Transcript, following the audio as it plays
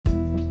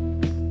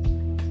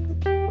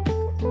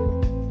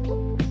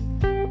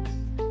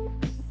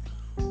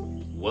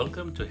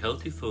Welcome to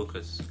Healthy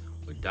Focus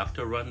with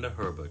Dr. Rhonda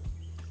Herbert.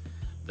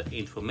 The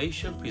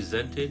information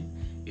presented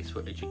is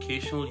for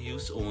educational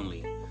use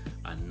only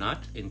and not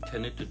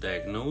intended to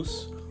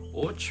diagnose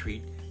or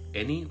treat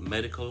any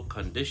medical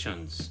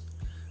conditions.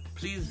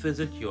 Please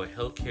visit your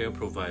healthcare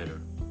provider.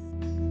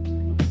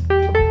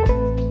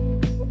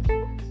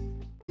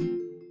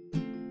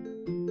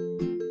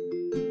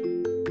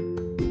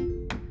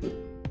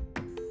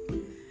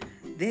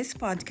 This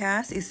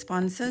podcast is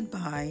sponsored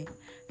by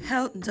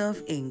Health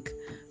Dove Inc.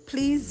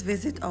 Please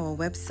visit our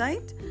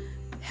website,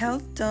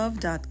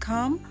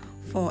 healthdove.com,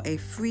 for a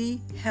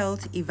free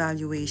health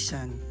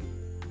evaluation.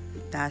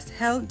 That's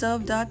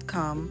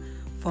healthdove.com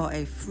for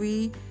a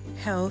free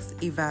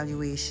health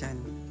evaluation.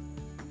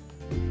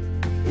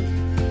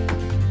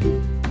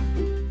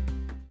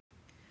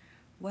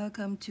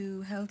 Welcome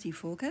to Healthy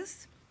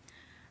Focus.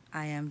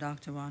 I am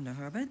Dr. Rhonda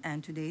Herbert,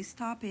 and today's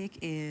topic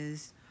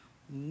is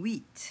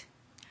wheat.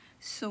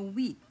 So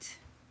wheat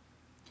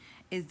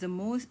is the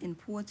most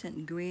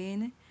important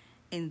grain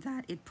in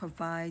that it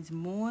provides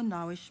more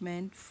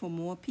nourishment for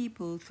more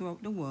people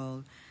throughout the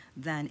world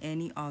than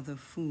any other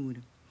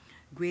food.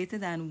 Greater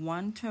than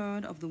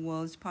 1/3 of the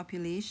world's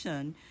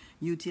population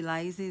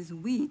utilizes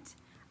wheat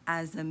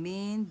as the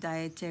main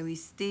dietary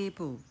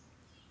staple.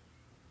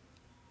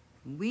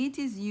 Wheat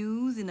is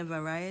used in a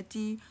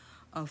variety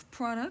of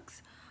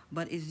products,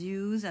 but is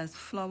used as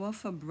flour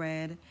for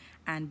bread,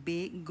 and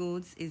baked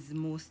goods is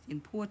most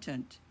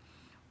important.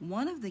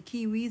 One of the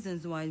key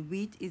reasons why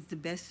wheat is the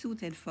best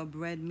suited for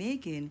bread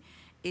making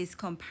is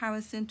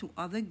comparison to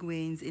other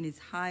grains in its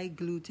high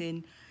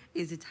gluten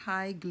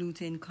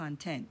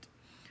content.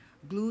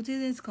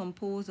 Gluten is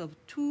composed of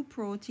two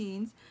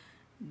proteins,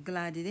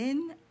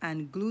 gliadin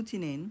and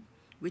glutenin,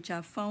 which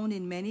are found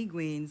in many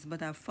grains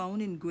but are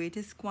found in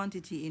greatest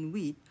quantity in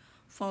wheat,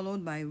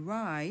 followed by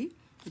rye,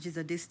 which is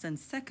a distant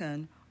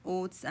second,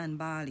 oats and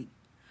barley.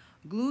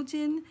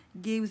 Gluten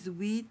gives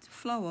wheat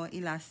flour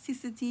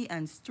elasticity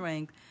and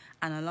strength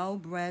and allows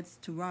breads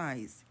to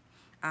rise.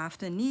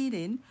 After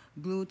kneading,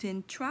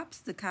 gluten traps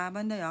the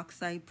carbon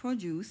dioxide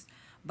produced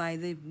by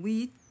the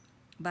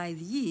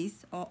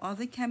yeast or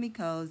other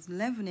chemicals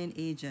leavening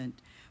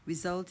agent,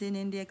 resulting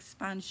in the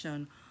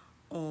expansion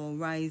or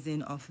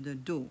rising of the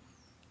dough.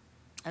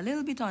 A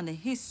little bit on the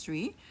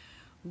history.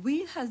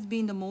 Wheat has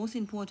been the most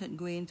important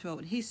grain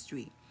throughout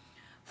history.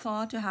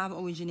 Thought to have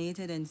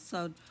originated in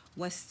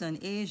southwestern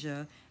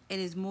Asia, it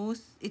has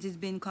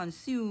been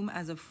consumed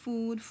as a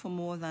food for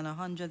more than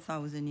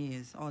 100,000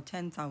 years or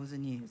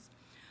 10,000 years.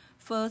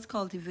 First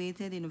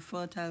cultivated in the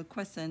Fertile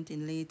Crescent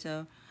and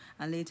later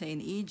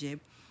in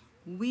Egypt,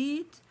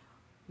 wheat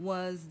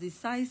was a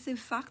decisive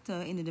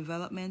factor in the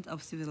development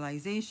of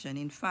civilization.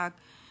 In fact,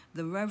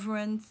 the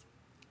reverence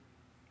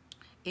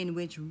in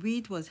which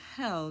wheat was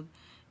held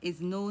is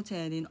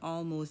noted in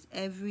almost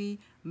every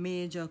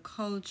major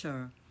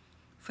culture.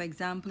 For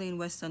example, in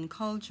Western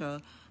culture,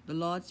 the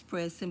Lord's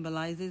Prayer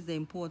symbolizes the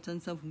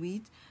importance of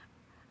wheat,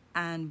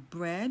 and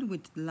bread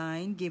with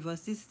line, give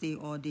us this day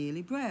our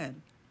daily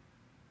bread.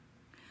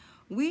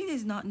 Wheat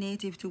is not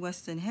native to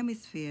Western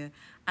Hemisphere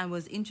and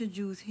was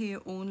introduced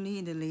here only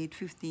in the late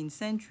 15th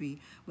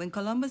century when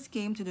Columbus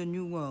came to the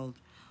New World.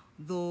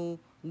 Though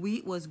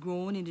wheat was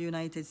grown in the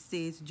United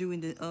States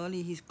during the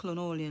early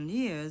colonial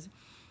years,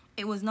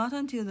 it was not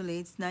until the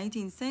late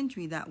 19th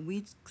century that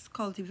wheat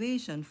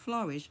cultivation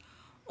flourished,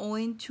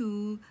 owing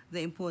to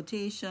the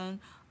importation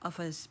of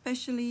an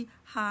especially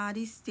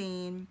hardy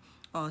strain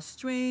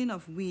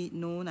of wheat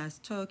known as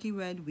Turkey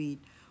red wheat,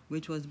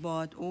 which was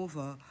brought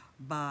over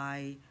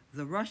by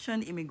the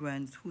Russian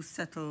immigrants who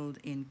settled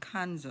in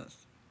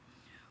Kansas.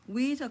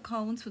 Wheat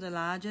accounts for the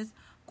largest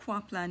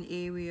cropland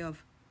area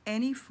of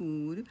any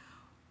food,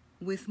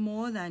 with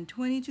more than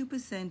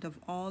 22% of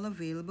all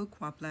available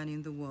cropland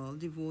in the world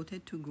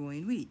devoted to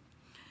growing wheat.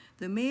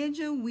 The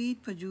major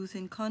wheat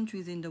producing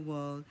countries in the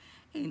world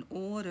in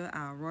order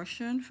are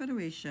Russian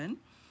Federation,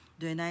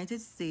 the United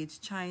States,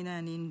 China,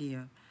 and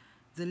India.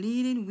 The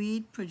leading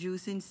wheat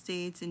producing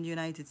states in the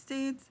United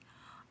States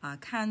are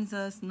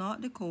Kansas,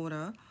 North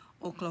Dakota,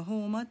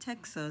 Oklahoma,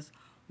 Texas,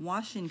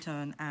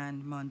 Washington,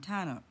 and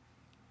Montana.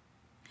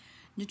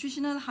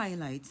 Nutritional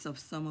highlights of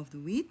some of the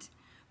wheat.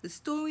 The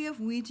story of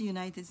wheat in the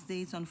United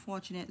States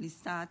unfortunately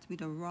starts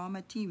with a raw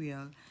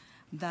material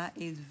that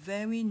is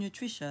very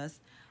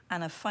nutritious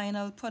and a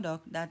final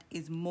product that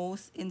in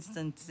most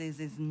instances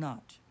is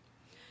not.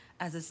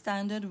 As a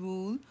standard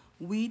rule,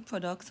 wheat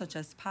products such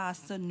as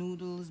pasta,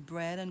 noodles,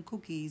 bread, and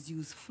cookies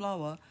use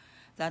flour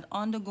that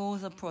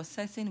undergoes a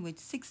process in which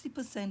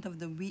 60% of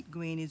the wheat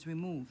grain is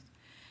removed.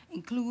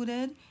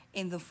 Included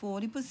in the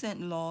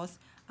 40% loss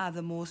are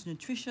the most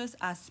nutritious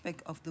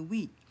aspect of the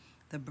wheat,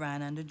 the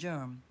bran and the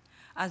germ.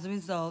 As a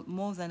result,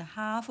 more than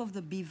half of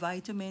the B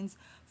vitamins,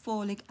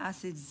 folic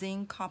acid,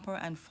 zinc, copper,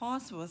 and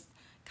phosphorus,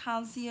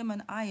 calcium,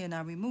 and iron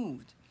are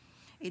removed.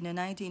 In the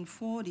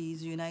 1940s,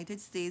 the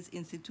United States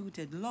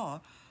instituted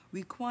law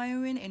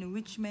requiring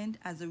enrichment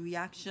as a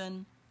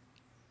reaction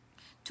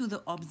to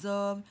the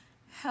observed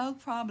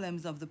Health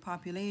problems of the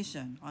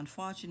population.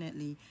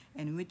 Unfortunately,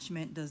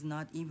 enrichment does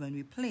not even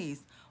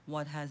replace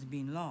what has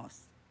been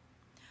lost.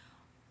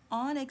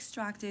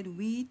 Unextracted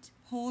wheat,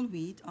 whole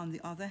wheat, on the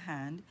other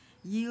hand,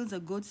 yields a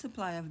good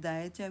supply of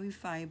dietary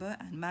fiber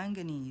and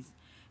manganese.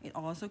 It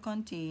also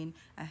contains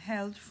a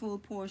healthful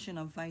portion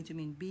of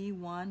vitamin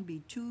B1,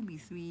 B2,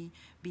 B3,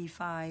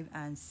 B5,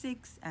 and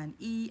 6, and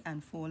E,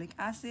 and folic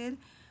acid,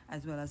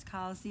 as well as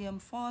calcium,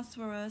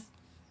 phosphorus,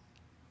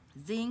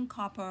 zinc,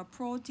 copper,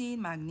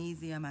 protein,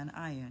 magnesium, and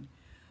iron.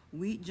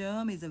 Wheat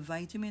germ is a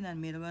vitamin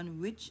and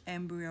mineral-rich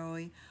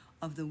embryo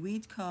of the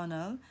wheat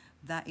kernel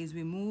that is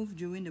removed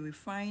during the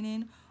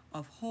refining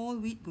of whole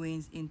wheat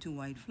grains into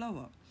white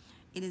flour.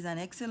 It is an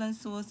excellent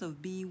source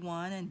of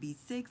B1 and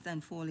B6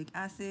 and folic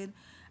acid,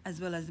 as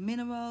well as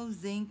minerals,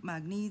 zinc,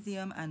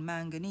 magnesium, and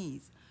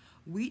manganese.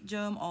 Wheat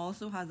germ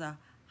also has a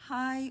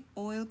high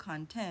oil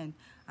content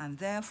and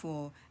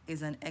therefore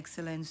is an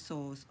excellent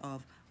source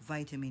of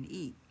vitamin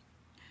E.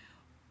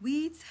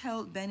 Wheat's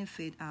health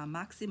benefits are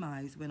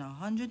maximized when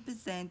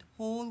 100%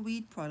 whole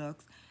wheat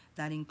products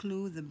that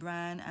include the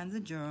bran and the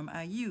germ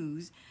are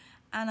used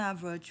and are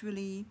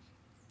virtually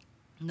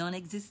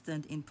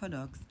non-existent in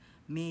products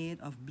made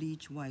of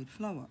bleached white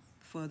flour.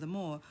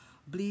 Furthermore,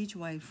 bleached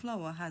white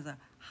flour has a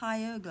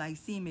higher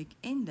glycemic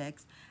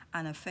index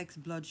and affects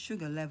blood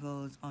sugar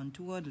levels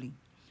untowardly.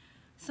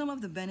 Some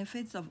of the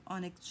benefits of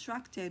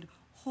unextracted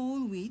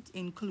whole wheat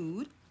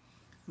include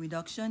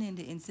reduction in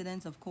the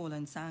incidence of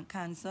colon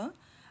cancer,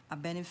 a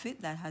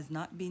benefit that has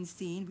not been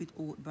seen with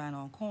oat bran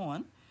or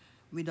corn,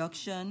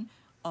 reduction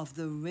of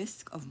the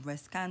risk of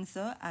breast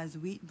cancer, as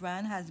wheat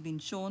bran has been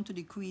shown to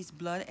decrease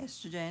blood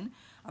estrogen,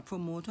 a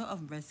promoter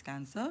of breast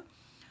cancer,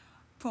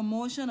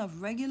 promotion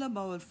of regular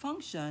bowel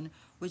function,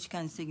 which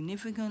can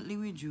significantly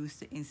reduce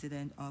the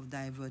incidence of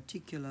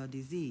diverticular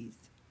disease.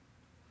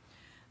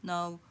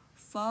 Now,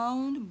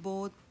 found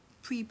both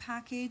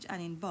prepackaged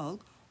and in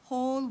bulk,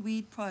 whole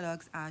wheat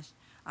products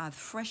are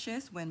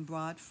freshest when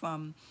brought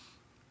from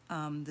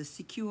the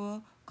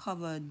secure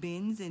covered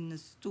bins in the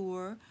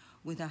store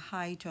with a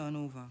high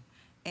turnover.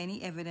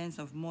 Any evidence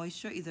of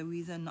moisture is a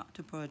reason not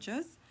to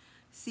purchase.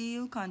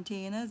 Sealed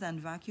containers and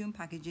vacuum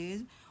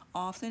packages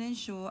often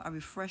ensure a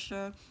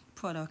refresher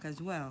product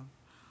as well.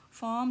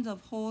 Forms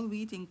of whole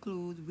wheat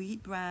include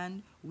wheat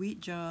bran,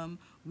 wheat germ,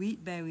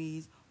 wheat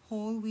berries,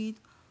 whole wheat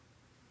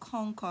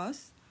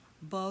concuss,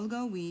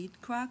 bulgur wheat,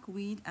 crack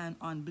wheat, and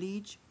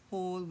unbleached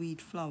whole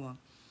wheat flour.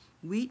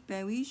 Wheat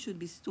berries should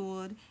be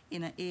stored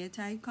in an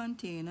airtight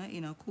container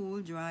in a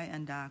cool, dry,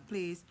 and dark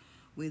place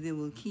where they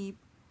will keep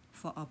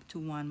for up to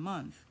 1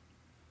 month.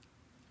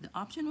 The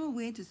optional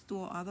way to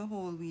store other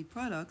whole wheat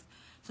products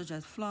such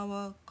as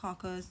flour,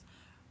 coccus,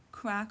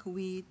 crack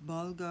wheat,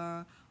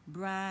 bulgur,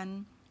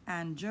 bran,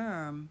 and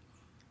germ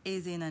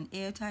is in an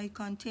airtight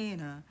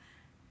container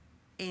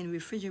in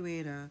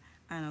refrigerator,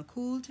 and a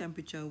cool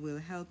temperature will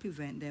help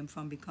prevent them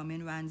from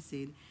becoming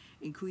rancid,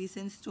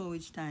 increasing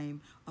storage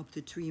time up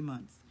to 3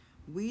 months.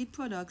 Wheat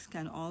products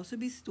can also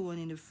be stored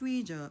in the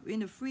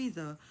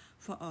freezer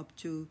for up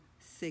to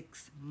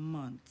 6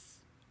 months.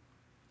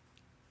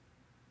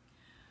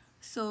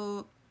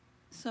 So,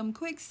 some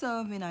quick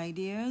serving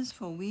ideas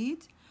for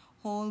wheat.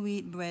 Whole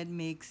wheat bread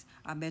makes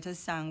a better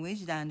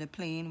sandwich than the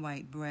plain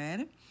white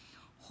bread.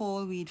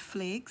 Whole wheat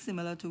flakes,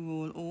 similar to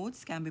rolled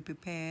oats, can be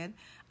prepared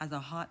as a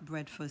hot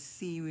breakfast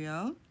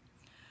cereal.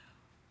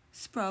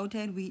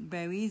 Sprouted wheat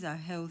berries are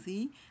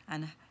healthy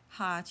and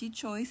hearty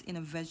choice in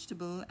a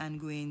vegetable and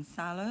grain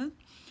salad.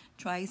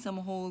 Try some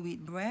whole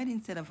wheat bread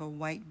instead of a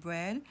white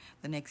bread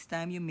the next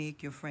time you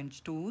make your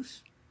French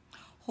toast.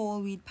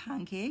 Whole wheat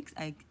pancakes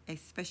are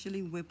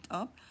especially whipped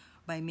up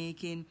by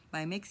mixing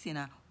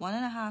a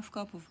 1.5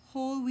 cup of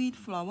whole wheat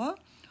flour,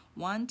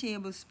 1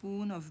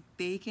 tablespoon of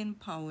baking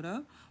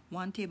powder,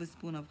 1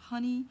 tablespoon of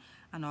honey,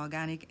 an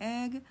organic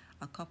egg,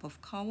 a cup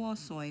of cow or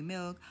soy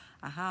milk,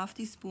 a half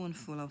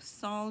teaspoonful of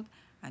salt,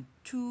 and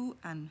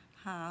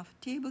 2.5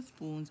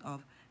 tablespoons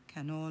of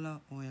canola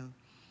oil.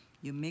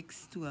 You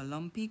mix to a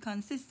lumpy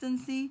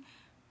consistency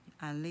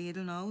and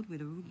ladle out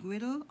with a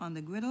griddle on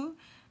the griddle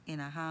in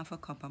a 1/2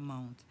 cup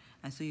amount.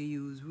 And so you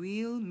use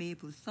real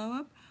maple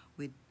syrup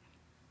with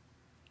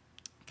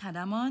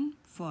cardamom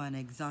for an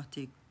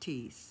exotic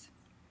taste.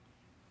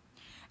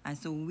 And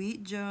so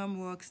wheat germ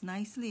works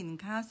nicely in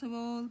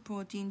casserole,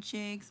 protein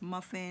shakes,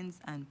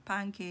 muffins, and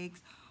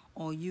pancakes,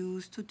 or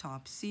used to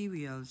top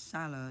cereal,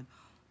 salad,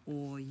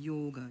 or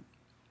yogurt.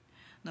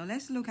 Now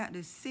let's look at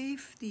the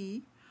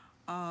safety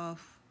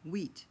of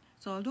wheat.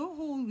 So although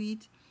whole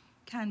wheat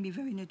can be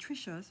very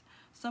nutritious,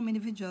 some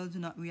individuals do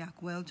not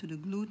react well to the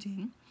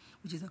gluten,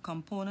 which is a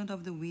component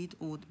of the wheat,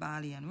 oat,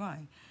 barley, and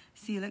rye.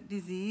 Celiac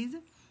disease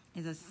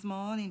is a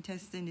small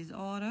intestine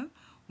disorder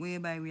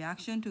whereby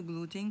reaction to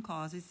gluten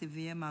causes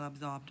severe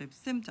malabsorptive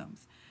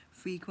symptoms,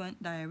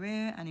 frequent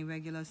diarrhea, and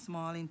irregular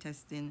small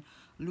intestine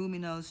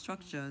luminal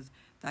structures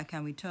that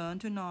can return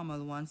to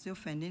normal once the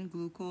offending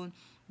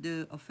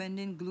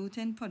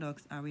gluten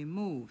products are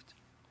removed.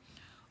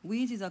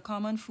 Wheat is a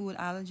common food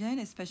allergen,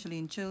 especially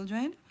in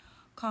children.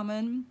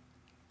 Common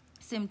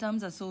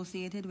Symptoms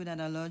associated with an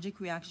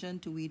allergic reaction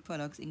to wheat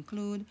products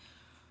include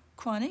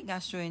chronic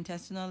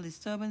gastrointestinal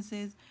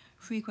disturbances,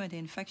 frequent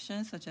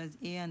infections such as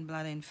ear and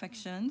bladder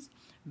infections,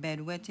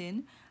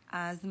 bedwetting,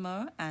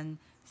 asthma and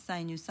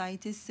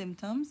sinusitis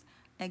symptoms,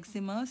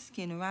 eczema,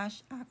 skin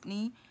rash,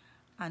 acne,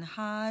 and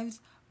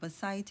hives,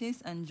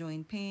 bursitis and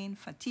joint pain,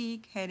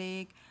 fatigue,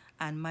 headache,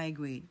 and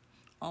migraine.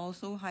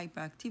 Also,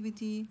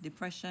 hyperactivity,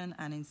 depression,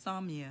 and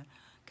insomnia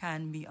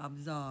can be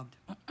observed.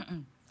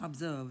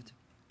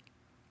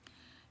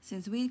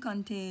 Since wheat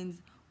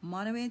contains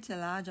moderate to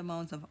large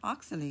amounts of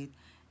oxalate,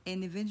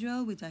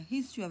 individuals with a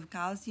history of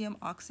calcium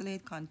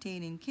oxalate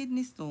containing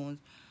kidney stones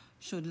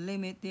should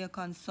limit their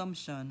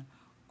consumption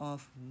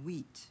of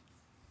wheat.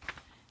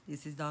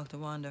 This is Dr.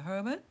 Rhonda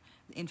Herbert.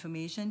 The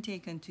information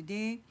taken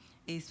today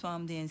is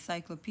from the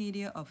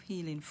Encyclopedia of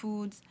Healing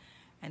Foods.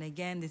 And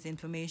again, this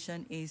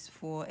information is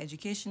for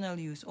educational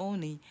use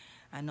only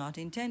and not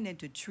intended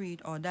to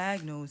treat or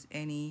diagnose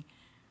any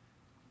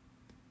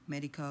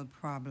medical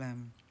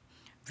problem.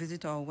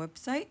 Visit our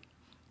website,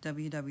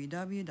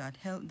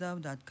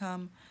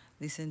 www.healthdove.com.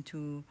 Listen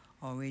to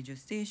our radio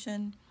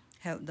station,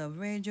 Health Dove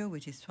Radio,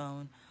 which is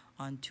found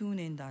on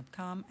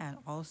tunein.com and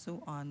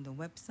also on the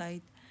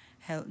website,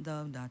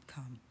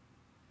 healthdove.com.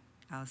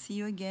 I'll see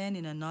you again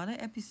in another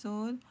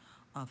episode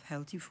of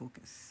Healthy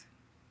Focus.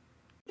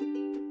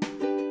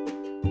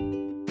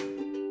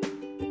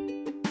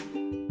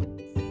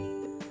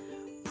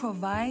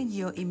 Provide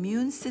your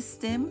immune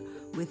system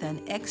with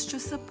an extra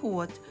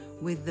support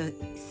with the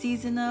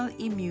Seasonal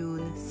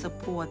Immune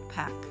Support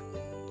Pack.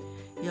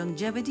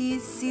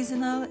 Longevity's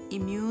Seasonal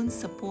Immune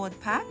Support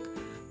Pack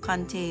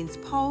contains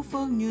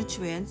powerful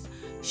nutrients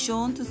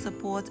shown to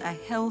support a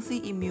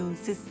healthy immune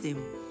system.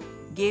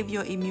 Give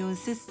your immune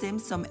system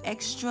some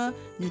extra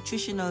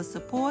nutritional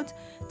support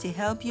to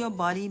help your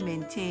body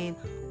maintain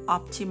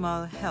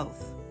optimal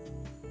health.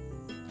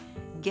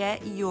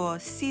 Get your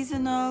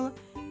Seasonal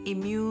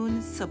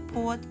Immune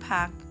Support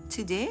Pack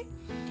today.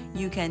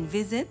 You can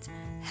visit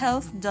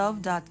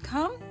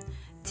healthdove.com,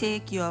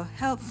 take your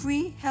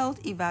free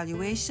health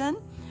evaluation,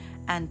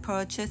 and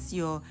purchase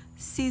your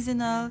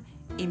Seasonal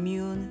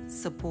Immune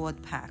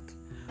Support Pack.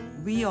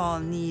 We all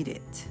need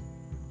it.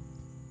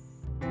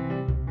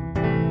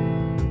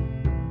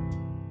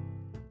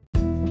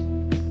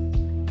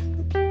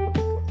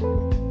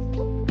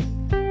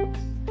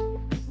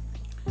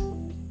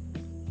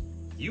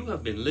 You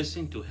have been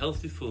listening to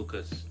Healthy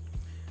Focus.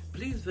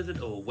 Please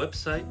visit our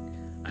website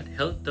at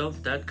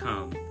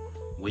healthdove.com,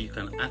 where you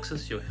can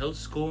access your health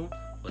score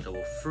with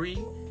our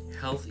free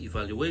health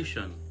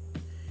evaluation.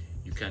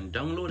 You can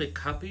download a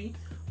copy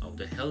of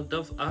the Health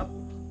Dove app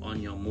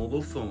on your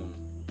mobile phone.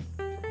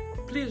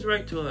 Please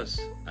write to us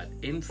at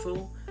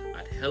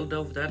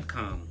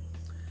info@healthdove.com.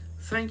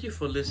 Thank you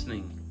for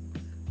listening.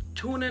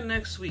 Tune in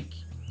next week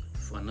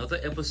for another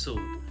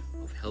episode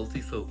of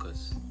Healthy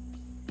Focus.